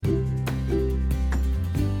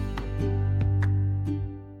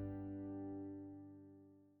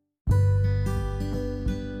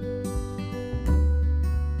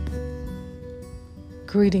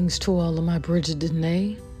Greetings to all of my Bridget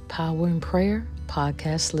Dene Power in Prayer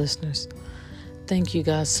podcast listeners. Thank you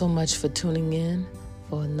guys so much for tuning in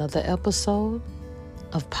for another episode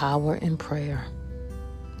of Power in Prayer.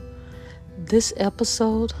 This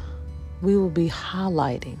episode, we will be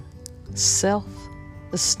highlighting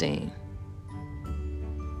self-esteem.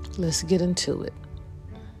 Let's get into it.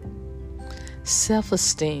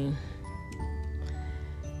 Self-esteem.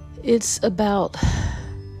 It's about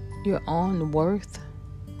your own worth,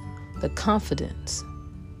 the confidence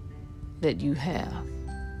that you have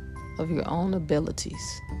of your own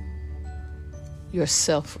abilities, your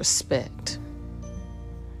self-respect.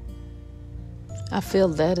 I feel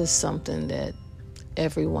that is something that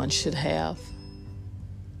everyone should have.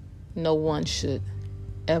 No one should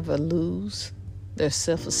ever lose their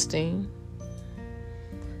self-esteem.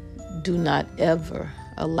 Do not ever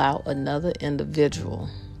allow another individual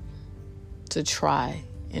to try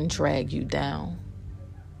and drag you down.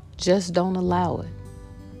 Just don't allow it.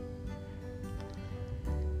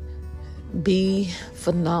 Be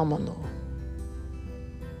phenomenal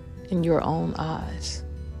in your own eyes.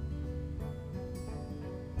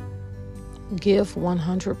 Give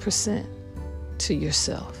 100% to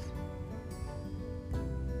yourself.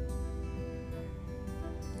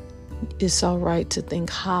 It's all right to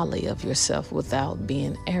think highly of yourself without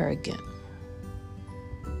being arrogant.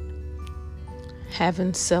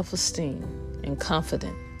 Having self-esteem and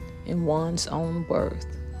confidence in one's own worth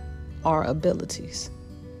or abilities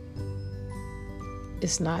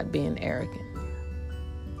is not being arrogant.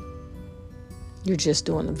 You're just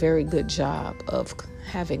doing a very good job of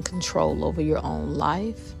having control over your own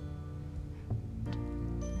life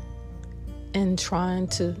and trying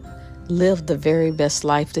to live the very best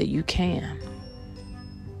life that you can.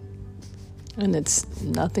 And it's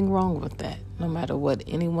nothing wrong with that, no matter what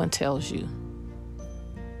anyone tells you.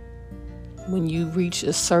 When you reach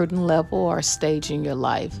a certain level or stage in your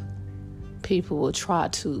life, people will try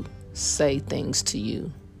to say things to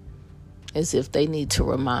you as if they need to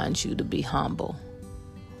remind you to be humble.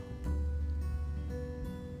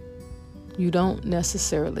 You don't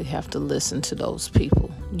necessarily have to listen to those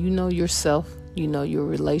people. You know yourself. You know your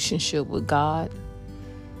relationship with God.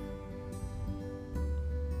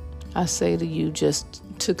 I say to you just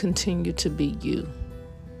to continue to be you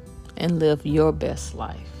and live your best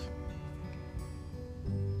life.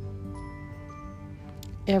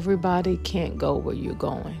 Everybody can't go where you're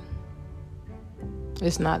going.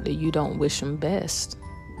 It's not that you don't wish them best.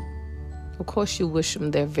 Of course you wish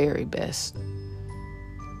them their very best.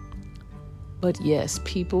 But yes,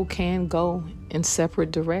 people can go in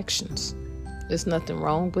separate directions. There's nothing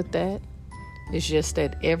wrong with that. It's just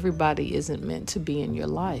that everybody isn't meant to be in your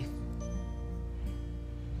life.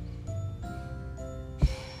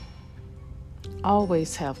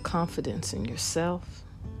 Always have confidence in yourself.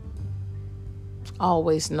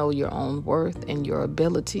 Always know your own worth and your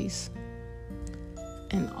abilities.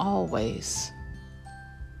 And always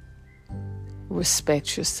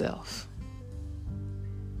respect yourself.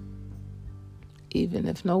 Even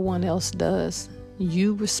if no one else does,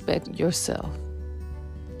 you respect yourself.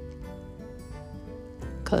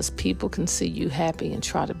 Because people can see you happy and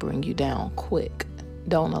try to bring you down quick.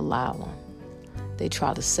 Don't allow them. They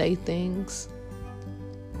try to say things.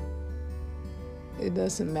 It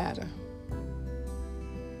doesn't matter.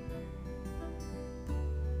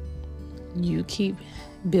 You keep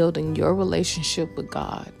building your relationship with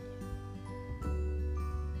God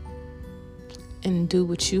and do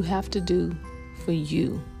what you have to do for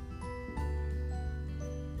you.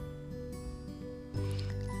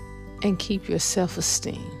 And keep your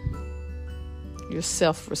self-esteem, your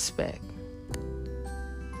self-respect,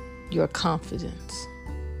 your confidence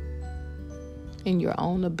in your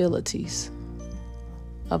own abilities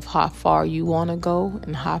of how far you want to go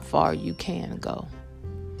and how far you can go.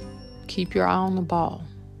 Keep your eye on the ball.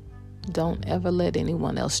 Don't ever let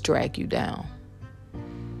anyone else drag you down.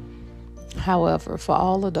 However, for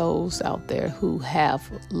all of those out there who have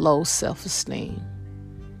low self-esteem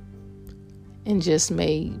and just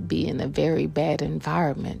may be in a very bad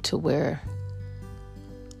environment to where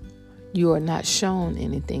you are not shown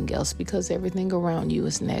anything else because everything around you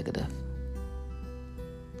is negative.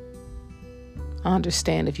 I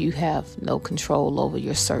understand if you have no control over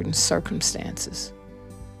your certain circumstances.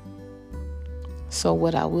 So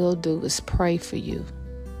what I will do is pray for you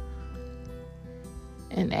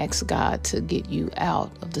and ask God to get you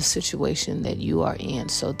out of the situation that you are in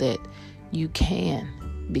so that you can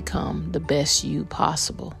become the best you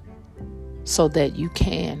possible, so that you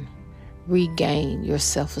can regain your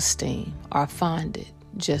self-esteem or find it,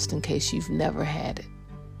 just in case you've never had it.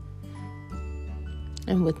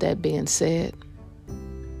 And with that being said,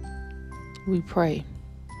 we pray.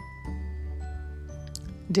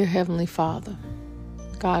 Dear Heavenly Father,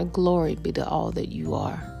 God, glory be to all that you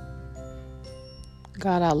are.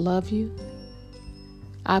 God, I love you.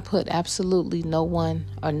 I put absolutely no one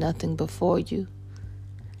or nothing before you.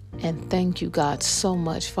 And thank you, God, so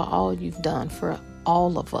much for all you've done for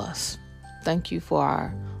all of us. Thank you for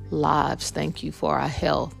our lives. Thank you for our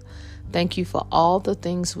health. Thank you for all the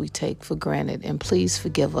things we take for granted. And please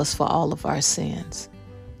forgive us for all of our sins.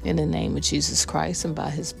 In the name of Jesus Christ and by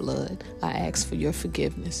his blood, I ask for your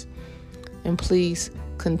forgiveness. And please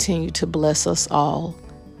continue to bless us all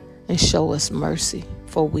and show us mercy,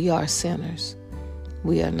 for we are sinners.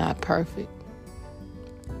 We are not perfect.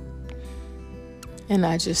 And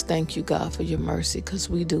I just thank you, God, for your mercy, because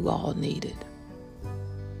we do all need it.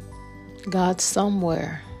 God,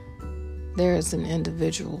 somewhere there is an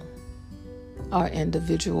individual or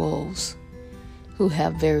individuals who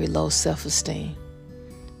have very low self-esteem.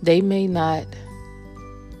 They may not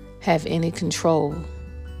have any control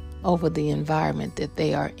over the environment that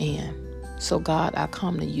they are in. So God, I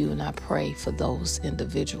come to you and I pray for those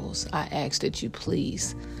individuals. I ask that you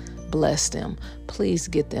please bless them. Please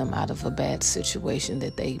get them out of a bad situation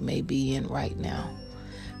that they may be in right now.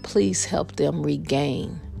 Please help them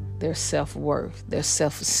regain their self-worth, their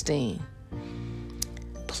self-esteem.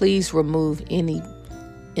 Please remove any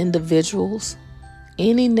individuals,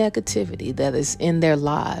 any negativity that is in their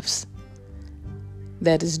lives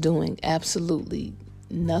that is doing absolutely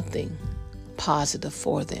nothing positive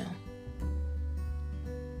for them.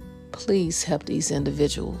 Please help these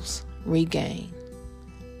individuals regain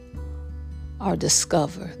or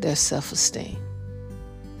discover their self-esteem,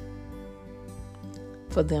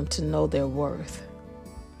 for them to know their worth,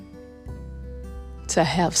 to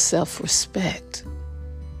have self-respect.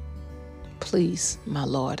 Please, my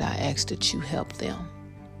Lord, I ask that you help them.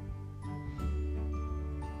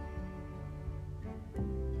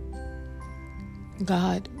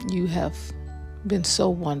 God, you have been so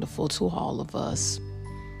wonderful to all of us,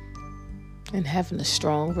 and having a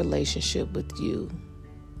strong relationship with you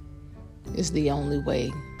is the only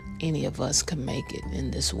way any of us can make it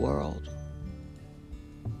in this world.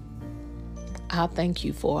 I thank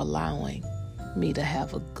you for allowing me to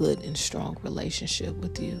have a good and strong relationship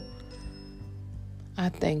with you. I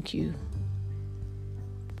thank you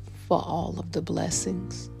for all of the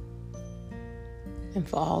blessings and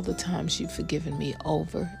for all the times you've forgiven me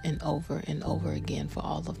over and over and over again for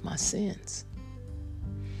all of my sins.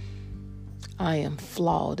 I am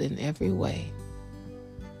flawed in every way,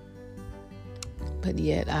 but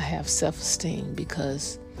yet I have self-esteem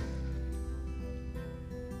because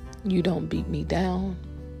you don't beat me down.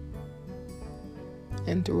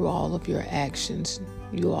 And through all of your actions,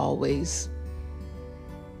 you always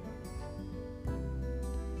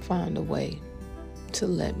find a way to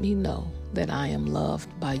let me know that I am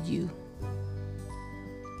loved by you.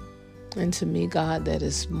 And to me, God, that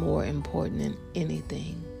is more important than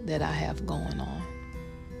anything that I have going on.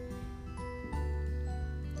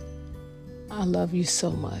 I love you so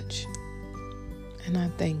much, and I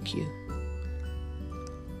thank you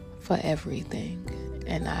for everything.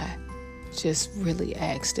 And I just really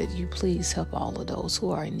ask that you please help all of those who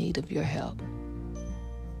are in need of your help.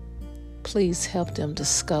 Please help them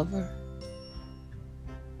discover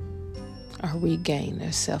or regain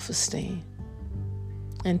their self-esteem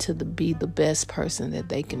and to be the best person that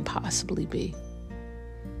they can possibly be.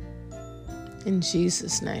 In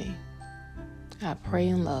Jesus' name, I pray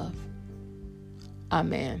in love.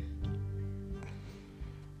 Amen.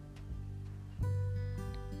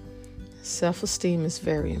 Self-esteem is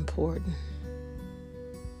very important,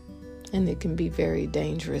 and it can be very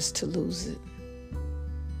dangerous to lose it.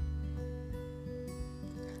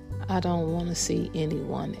 I don't want to see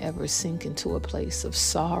anyone ever sink into a place of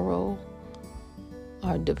sorrow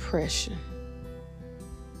or depression.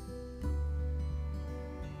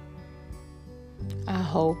 I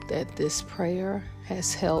hope that this prayer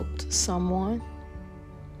has helped someone,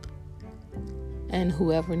 and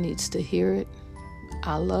whoever needs to hear it,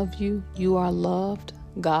 I love you. You are loved.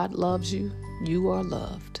 God loves you. You are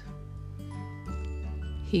loved.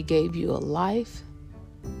 He gave you a life.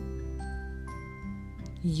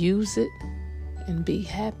 Use it and be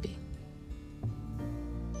happy.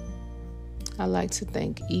 I'd like to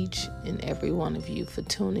thank each and every one of you for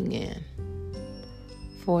tuning in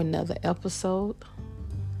for another episode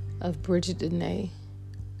of Bridget Danae,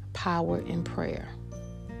 Power in Prayer.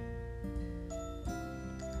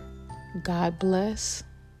 God bless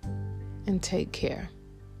and take care.